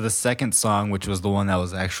 Moving on to the second song, which was the one that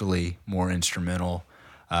was actually more instrumental,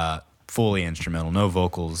 fully instrumental, no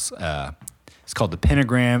vocals. It's called The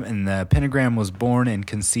Pentagram, and The Pentagram was born and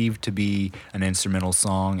conceived to be an instrumental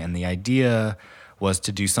song, and the idea was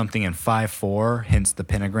to do something in 5/4, hence the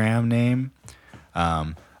Pentagram name.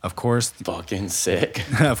 Of course, fucking sick.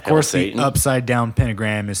 Of course, the upside down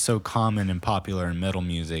pentagram is so common and popular in metal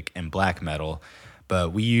music and black metal,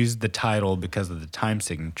 but we used the title because of the time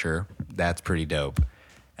signature. That's pretty dope.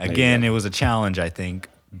 Again, it was a challenge, I think.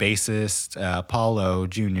 Bassist Paulo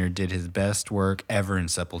Jr. did his best work ever in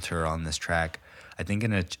Sepultura on this track. I think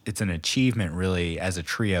it's an achievement, really, as a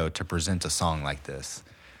trio to present a song like this.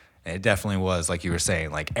 And it definitely was, like you were saying,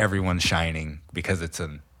 like everyone's shining because it's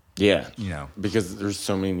an... Yeah, you know, because there's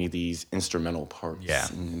so many of these instrumental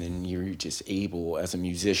parts, and then you're just able as a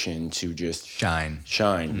musician to just shine.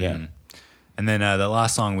 Yeah. And then the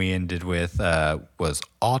last song we ended with was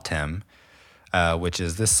Autumn, which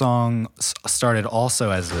is this song started also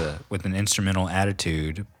with an instrumental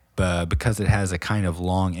attitude, but because it has a kind of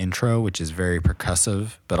long intro, which is very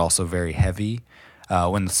percussive but also very heavy.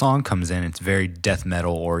 When the song comes in, it's very death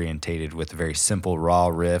metal orientated with very simple raw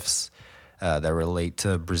riffs that relate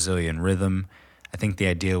to Brazilian rhythm. I think the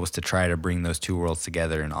idea was to try to bring those two worlds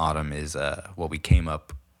together, and Autumn is what we came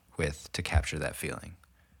up with to capture that feeling.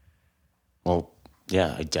 Well,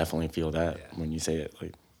 yeah, I definitely feel that when you say it.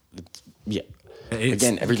 Like,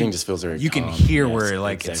 again, everything just feels very. You can hear where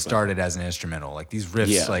it started as an instrumental. Like these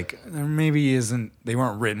riffs, like there maybe isn't. They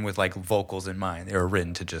weren't written with like vocals in mind. They were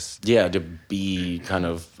written to just to be kind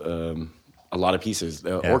of a lot of pieces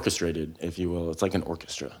orchestrated, if you will. It's like an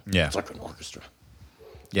orchestra. Yeah, it's like an orchestra.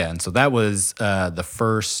 Yeah, and so that was the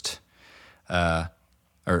first, the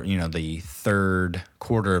third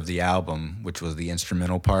quarter of the album, which was the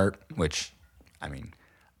instrumental part. Which, I mean,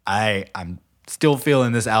 I'm still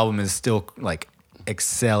feeling this album is still like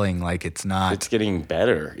excelling. Like it's not. It's getting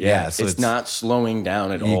better. Yeah, so it's not slowing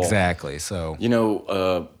down at all. Exactly.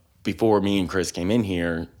 So before me and Chris came in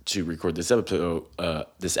here to record this episode,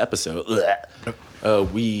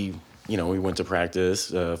 we went to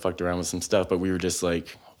practice, fucked around with some stuff, but we were just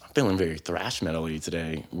like feeling very thrash metal-y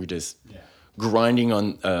today. We just grinding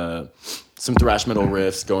on some thrash metal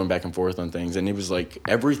riffs, going back and forth on things, and it was like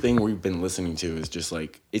everything we've been listening to is just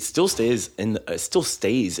like it still stays in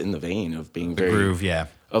the vein of being very groove,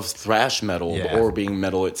 of thrash metal or being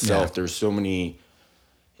metal itself. Yeah. There's so many.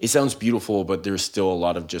 It sounds beautiful, but there's still a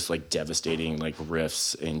lot of just like devastating like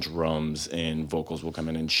riffs and drums, and vocals will come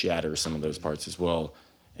in and shatter some of those parts as well.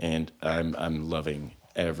 And I'm loving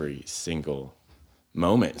every single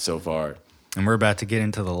moment so far. And we're about to get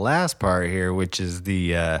into the last part here, which is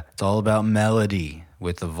it's all about melody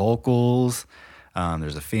with the vocals.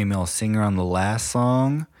 There's a female singer on the last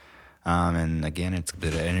song. And again, it's a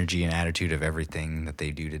bit of energy and attitude of everything that they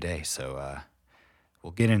do today. So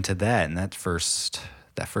we'll get into that. And that first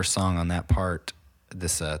song on that part,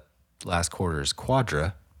 this last quarter is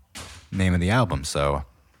Quadra, name of the album. So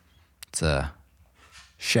it's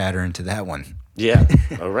shatter into that one. Yeah.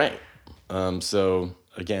 All right. So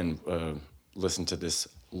again, listen to this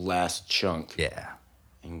last chunk. Yeah.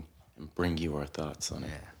 And bring you our thoughts on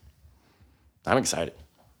it. I'm excited.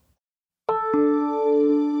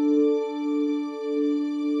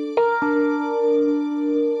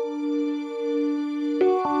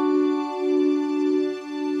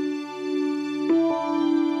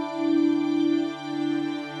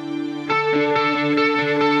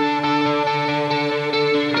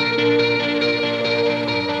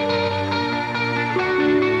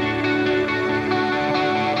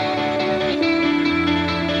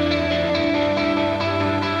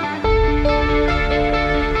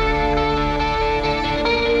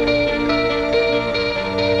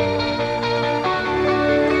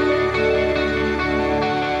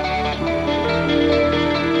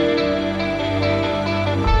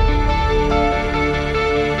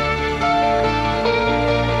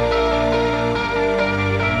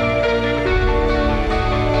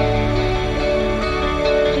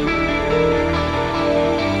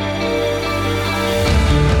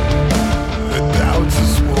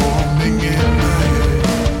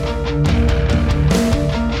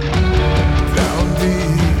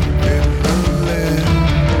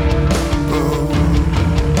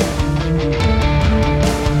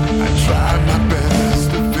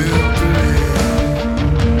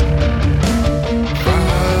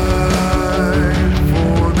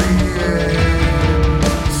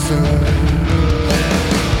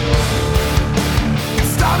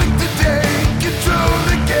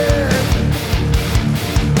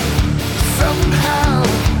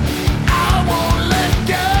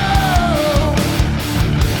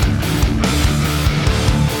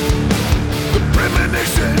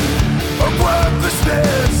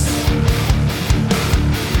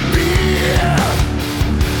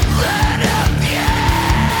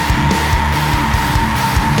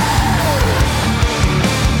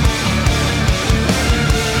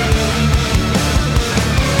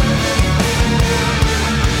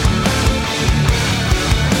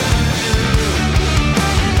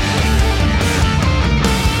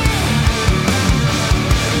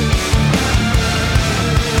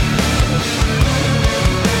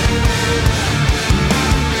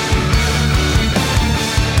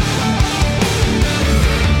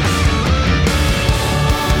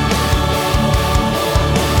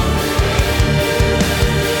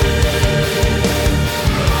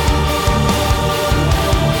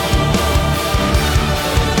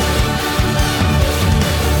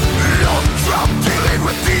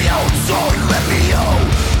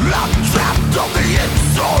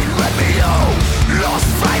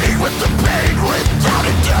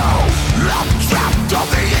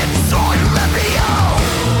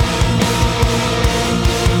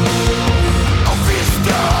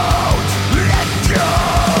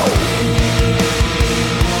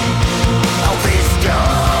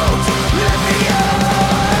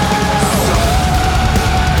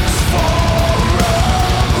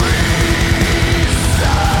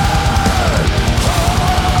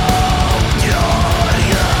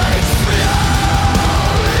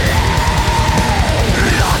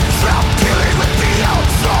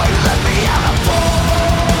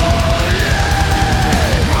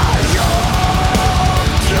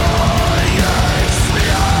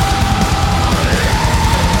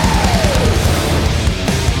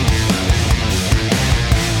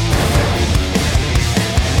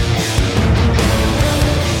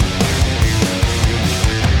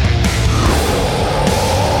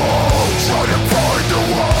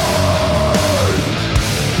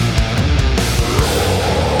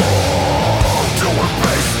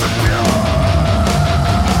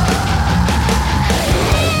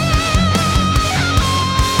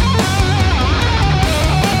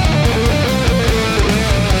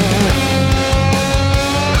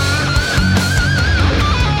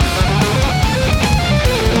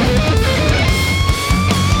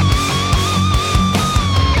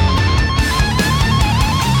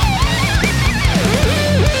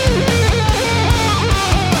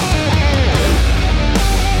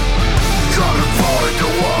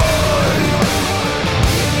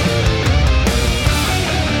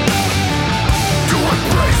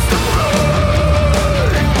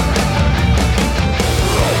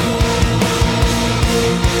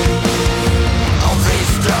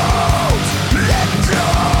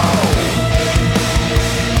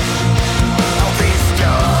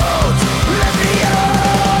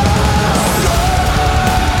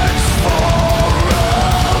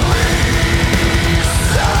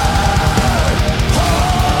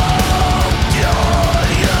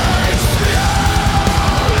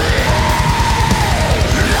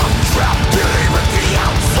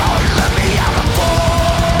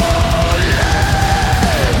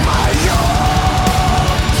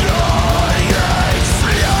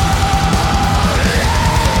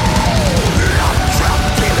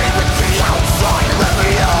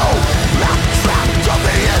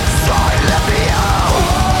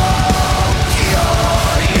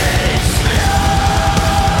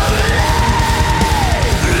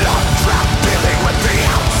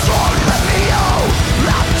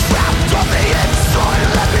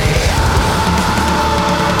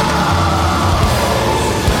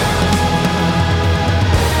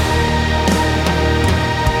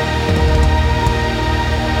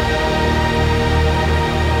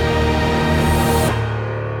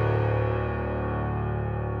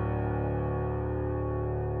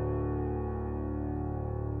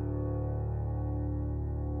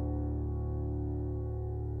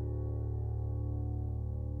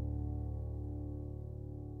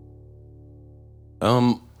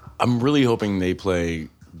 I'm really hoping they play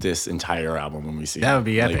this entire album when we see That it. would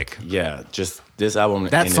be epic. Yeah, just this album.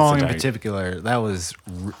 That in song its in entirety. particular, that was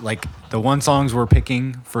like the one songs we're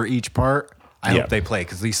picking for each part. I Yeah. hope they play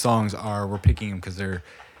because these songs we're picking them because they're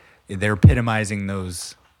epitomizing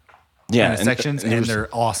those kind of sections and they're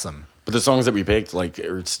awesome. But the songs that we picked, like,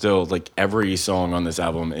 are still like every song on this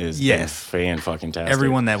album is fan-fucking-tastic.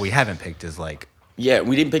 Everyone that we haven't picked is like, Yeah,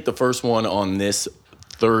 we didn't pick the first one on this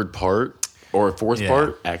third part or fourth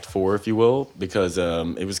part, Act 4, if you will, because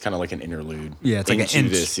it was kind of like an interlude. yeah, it's like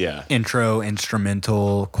an intro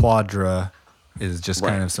instrumental. Quadra is just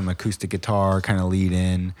kind of some acoustic guitar kind of lead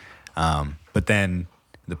in. But then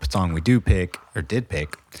the song we did pick,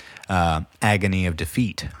 Agony of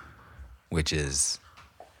Defeat, which is,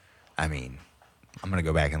 I mean, I'm going to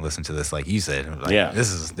go back and listen to this like you said. Like,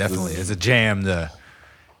 this is definitely, it's a jam to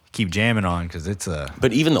keep jamming on because it's a...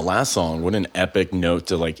 But even the last song, what an epic note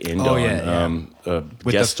to like end on. A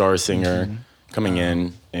guest star singer coming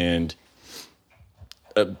in and...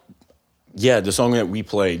 the song that we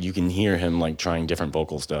played, you can hear him like trying different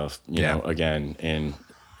vocal stuff, you know, again. And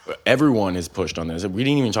everyone is pushed on this. We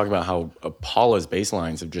didn't even talk about how Paula's bass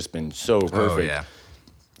lines have just been so perfect. Oh, yeah.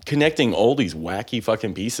 Connecting all these wacky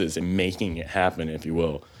fucking pieces and making it happen, if you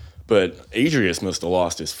will. But Adrius must have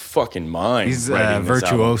lost his fucking mind. He's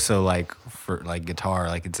virtuoso, like for like guitar,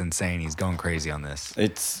 like it's insane. He's going crazy on this.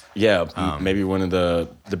 It's maybe one of the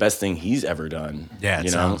best thing he's ever done. Yeah, it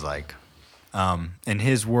sounds like. In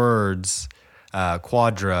his words,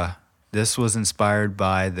 Quadra. This was inspired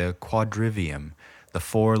by the quadrivium, the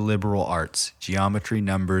four liberal arts: geometry,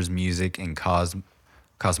 numbers, music, and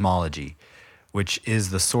cosmology, which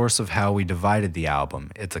is the source of how we divided the album.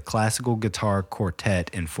 It's a classical guitar quartet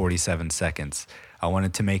in 47 seconds. I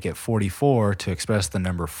wanted to make it 44 to express the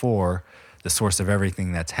number 4, the source of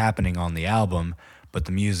everything that's happening on the album, but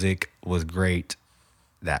the music was great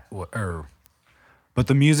the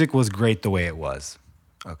way it was.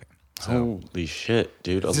 Okay. So, holy shit,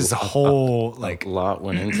 dude. This is a whole, like... A lot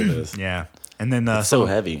went into this. Yeah. And then it's so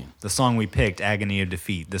heavy. The song we picked, Agony of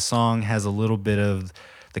Defeat. The song has a little bit of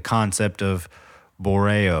the concept of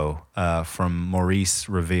Boreo from Maurice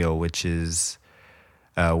Ravel, which is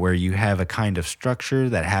where you have a kind of structure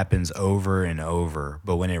that happens over and over,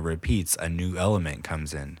 but when it repeats, a new element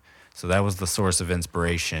comes in. So that was the source of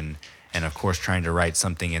inspiration, and of course trying to write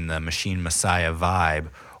something in the Machine Messiah vibe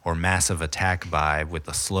or Massive Attack vibe with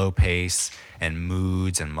a slow pace and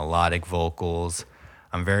moods and melodic vocals.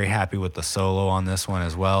 I'm very happy with the solo on this one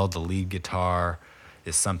as well. The lead guitar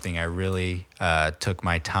is something I really took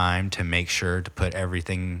my time to make sure to put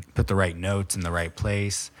the right notes in the right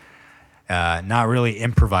place. Not really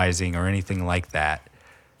improvising or anything like that.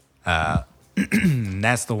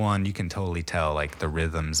 That's the one you can totally tell, like the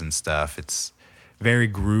rhythms and stuff. It's very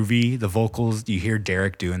groovy. The vocals, you hear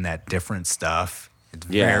Derek doing that different stuff. It's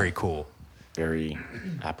very cool. Very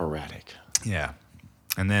operatic. Yeah.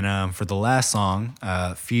 And then for the last song,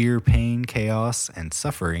 Fear, Pain, Chaos, and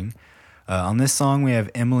Suffering. On this song, we have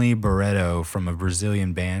Emily Barreto from a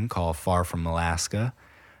Brazilian band called Far From Alaska.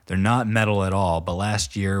 They're not metal at all, but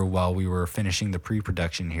last year, while we were finishing the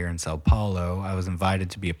pre-production here in Sao Paulo, I was invited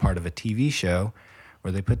to be a part of a TV show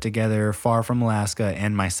where they put together Far From Alaska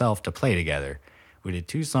and myself to play together. We did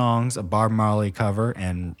 2 songs, a Bob Marley cover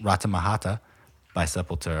and Rata Mahata by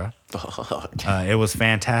Sepultura. It was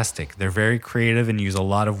fantastic. They're very creative and use a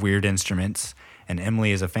lot of weird instruments. And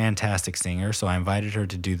Emily is a fantastic singer, so I invited her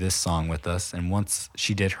to do this song with us. And once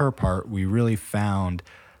she did her part, we really found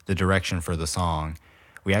the direction for the song.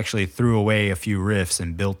 We actually threw away a few riffs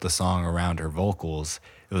and built the song around her vocals.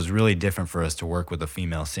 It was really different for us to work with a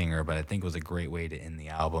female singer, but I think it was a great way to end the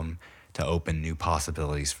album to open new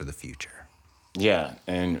possibilities for the future. Yeah,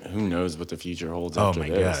 and who knows what the future holds after this.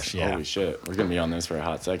 Oh my gosh, yeah. Holy shit. We're going to be on this for a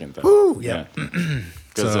hot second, though. Woo, yeah.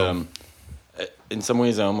 Because in some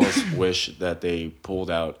ways, I almost wish that they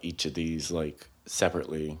pulled out each of these like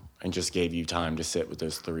separately and just gave you time to sit with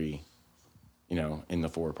those 3, in the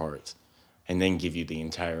 4 parts, and then give you the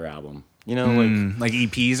entire album. Like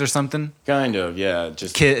EPs or something. Kind of, yeah.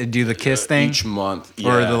 Just do the Kiss thing each month,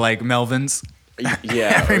 or the like Melvins.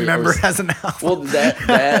 Yeah, every member has an album. Well,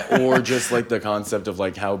 that or just like the concept of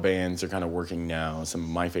like how bands are kind of working now. Some of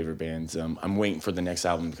my favorite bands. I'm waiting for the next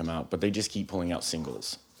album to come out, but they just keep pulling out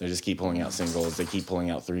singles. They just keep pulling out singles. They keep pulling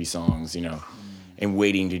out 3 songs, and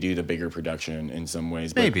waiting to do the bigger production in some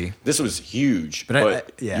ways. But maybe this was huge,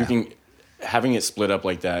 but you can having it split up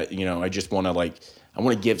like that. I just want to I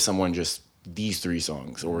want to give someone just these 3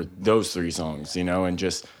 songs or those 3 songs, and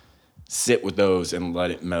just sit with those and let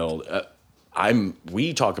it meld.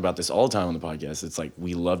 We talk about this all the time on the podcast. It's like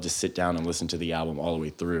we love to sit down and listen to the album all the way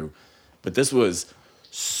through. But this was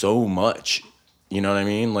so much, you know what I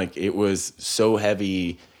mean? Like, it was so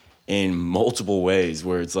heavy in multiple ways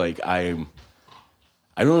where it's like, I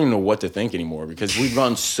don't even know what to think anymore because we've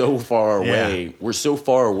gone so far away. Yeah. We're so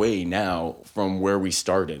far away now from where we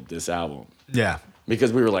started this album. Yeah.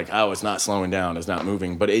 Because we were like, oh, it's not slowing down, it's not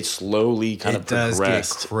moving. But it slowly kind of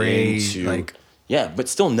progressed into... Like, yeah, but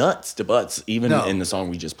still nuts to butts, even in the song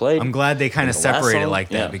we just played. I'm glad they kind of separated like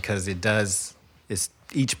that because it does...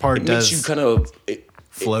 each part does... Makes you kind of...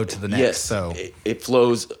 flow to the next. Yes, so it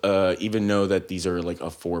flows, even though that these are like a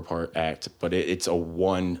 4-part act, but it's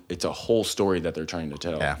a whole story that they're trying to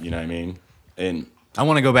tell. Yeah. You know what I mean? And I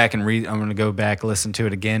want to go back and read. I'm going to go back, listen to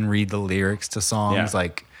it again, read the lyrics to songs. Yeah.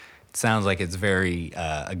 Like, it sounds like it's very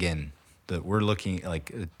again that we're looking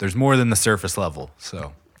like there's more than the surface level.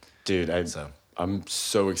 So, dude, I'm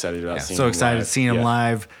so excited about seeing. So excited seeing them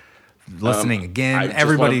live, listening again.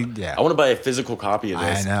 Everybody, I want to buy a physical copy of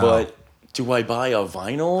this, but. Do I buy a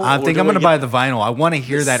vinyl? I think I'm going to buy the vinyl. I want to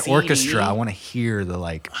hear that CD? Orchestra. I want to hear the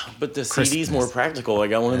But the CD's more practical. I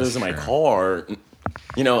got one of those in my car.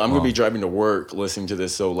 You know, I'm going to be driving to work listening to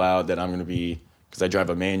this so loud that I'm going to be, because I drive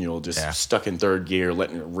a manual, just stuck in third gear,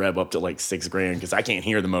 letting it rev up to like $6,000 because I can't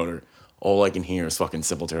hear the motor. All I can hear is fucking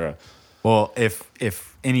Sepultura. Well,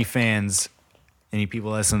 if any fans, any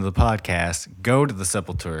people listen to the podcast, go to the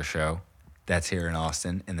Sepultura show. That's here in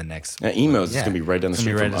Austin in the next... Emo's is going to be right down the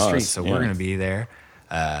street from us. So we're going to be there.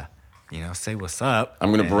 Say what's up.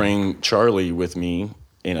 I'm going to bring Charlie with me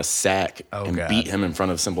in a sack beat him in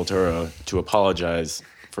front of Sepultura to apologize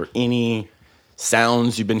for any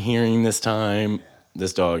sounds you've been hearing this time.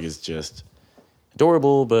 This dog is just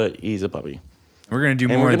adorable, but he's a puppy. We're going to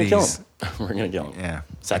do more of these. We're going to kill him. Yeah.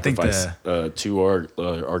 Sacrifice to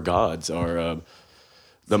our gods,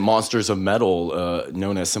 the monsters of metal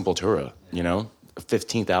known as Sepultura, you know?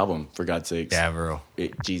 15th album, for God's sakes. Yeah, bro.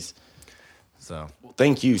 Jeez. So,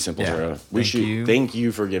 thank you, Sepultura. Thank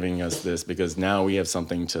you for giving us this because now we have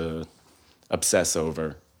something to obsess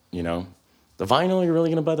over, you know? The vinyl, you're really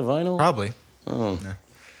going to buy the vinyl? Probably. Oh. Yeah.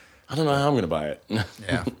 I don't know how I'm going to buy it.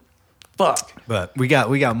 Yeah. Fuck. But we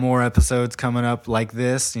got more episodes coming up like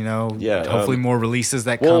this, you know. Yeah. Hopefully more releases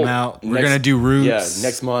that come out. We're gonna do Roots. Yeah,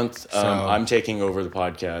 next month. I'm taking over the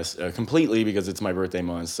podcast completely because it's my birthday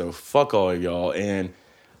month. So fuck all of y'all. And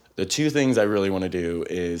the two things I really want to do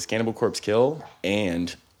is Cannibal Corpse Kill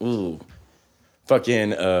and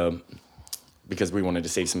because we wanted to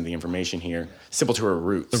save some of the information here. Sepultura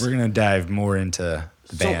Roots. So we're gonna dive more into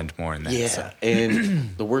the band more in that. Yeah, so.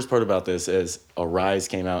 And the worst part about this is Arise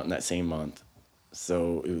came out in that same month.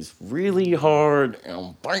 So it was really hard.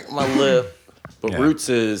 I'm biting my lip. But Roots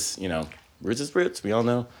is, Roots is Roots. We all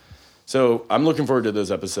know. So I'm looking forward to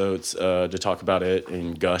those episodes to talk about it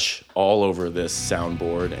and gush all over this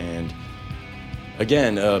soundboard. And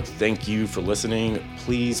again, thank you for listening.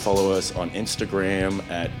 Please follow us on Instagram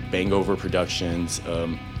at BANGover Productions.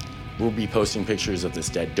 We'll be posting pictures of this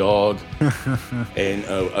dead dog. And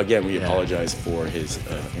again, we apologize for his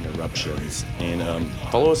interruptions. And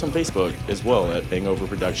follow us on Facebook as well at BANGover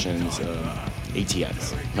Productions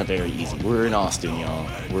ATX. Not very easy. We're in Austin, y'all.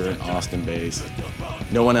 We're in Austin based.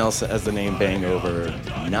 No one else has the name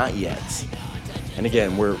BANGover. Not yet. And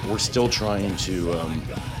again, we're still trying to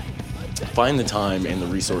find the time and the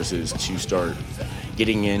resources to start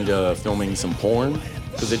getting into filming some porn.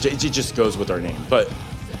 Because it just goes with our name. But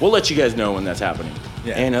we'll let you guys know when that's happening.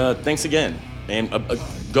 Yeah. And thanks again. And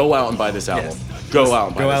go out and buy this album. Yes. Go out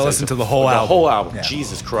and buy this album. Listen to the whole album. The whole album. Yeah.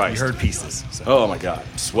 Jesus Christ. You heard pieces. So. Oh, my God.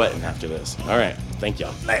 I'm sweating after this. All right. Thank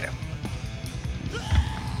y'all. Later.